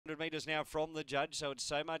metres now from the judge, so it's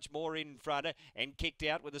so much more in front and kicked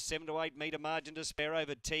out with a 7 to 8 metre margin to spare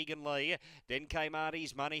over Tegan Lee. Then came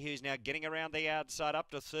Artie's Money, who's now getting around the outside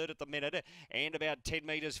up to third at the minute, and about 10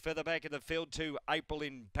 metres further back in the field to April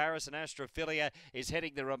in Paris, and Astrophilia is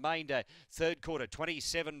heading the remainder. Third quarter,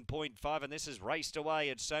 27.5, and this is raced away.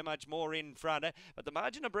 It's so much more in front, but the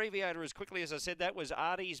margin abbreviator, as quickly as I said, that was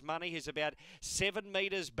Artie's Money, who's about 7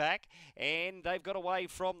 metres back, and they've got away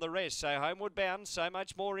from the rest. So Homeward Bound, so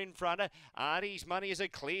much more in front. Artie's Money is a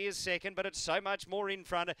clear second, but it's so much more in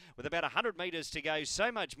front with about 100 metres to go.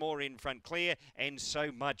 So much more in front, clear, and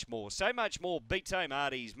so much more. So much more beats home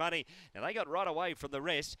Artie's Money. Now they got right away from the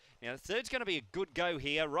rest. Now third's going to be a good go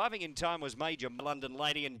here. Arriving in time was Major London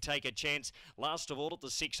Lady and Take a Chance. Last of all at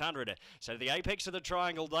the 600. So the apex of the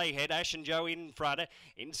triangle they head. Ash and Joe in front.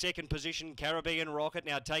 In second position, Caribbean Rocket.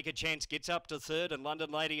 Now Take a Chance gets up to third, and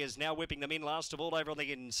London Lady is now whipping them in. Last of all over on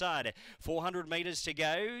the inside. 400 metres to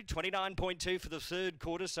go. 29.2 for the third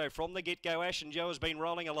quarter. So from the get-go, Ash and Joe has been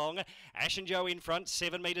rolling along. Ash and Joe in front.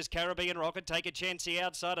 7 metres Caribbean Rocket. Take a Chance the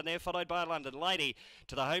outside, and they're followed by London Lady.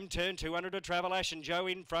 To the home turn, 200 to travel. Ash and Joe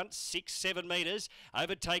in front. 6-7 metres.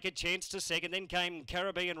 Over Take a Chance to second. Then came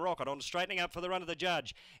Caribbean Rocket on straightening up for the run of the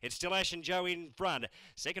judge. It's still Ash and Joe in front.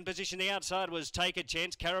 Second position the outside was Take a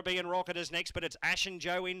Chance. Caribbean Rocket is next, but it's Ash and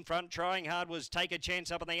Joe in front. Trying hard was Take a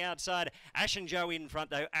Chance up on the outside. Ash and Joe in front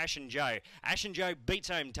though. Ash and Joe. Ash and Joe beats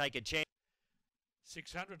home Take a Chance.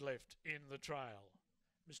 600 left in the trial.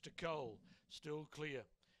 Mr. Cole still clear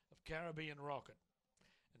of Caribbean Rocket.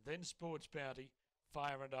 And then Sports Bounty,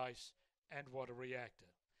 Fire and Ice, and What a Reactor.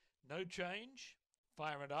 No change.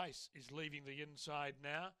 Fire and Ice is leaving the inside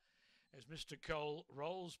now as Mr. Cole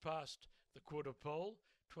rolls past the quarter pole,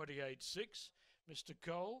 28.6. Mr.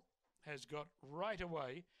 Cole has got right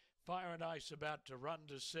away Fire and Ice about to run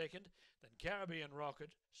to second, then Caribbean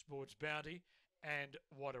Rocket, Sports Bounty, and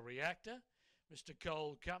What a Reactor. Mr.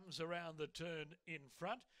 Cole comes around the turn in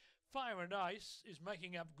front. Fire and Ice is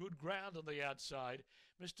making up good ground on the outside.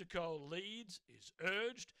 Mr. Cole leads, is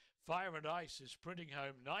urged. Fire and Ice is sprinting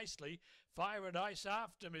home nicely. Fire and Ice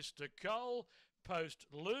after Mr. Cole. Post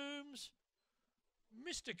looms.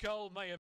 Mr. Cole may have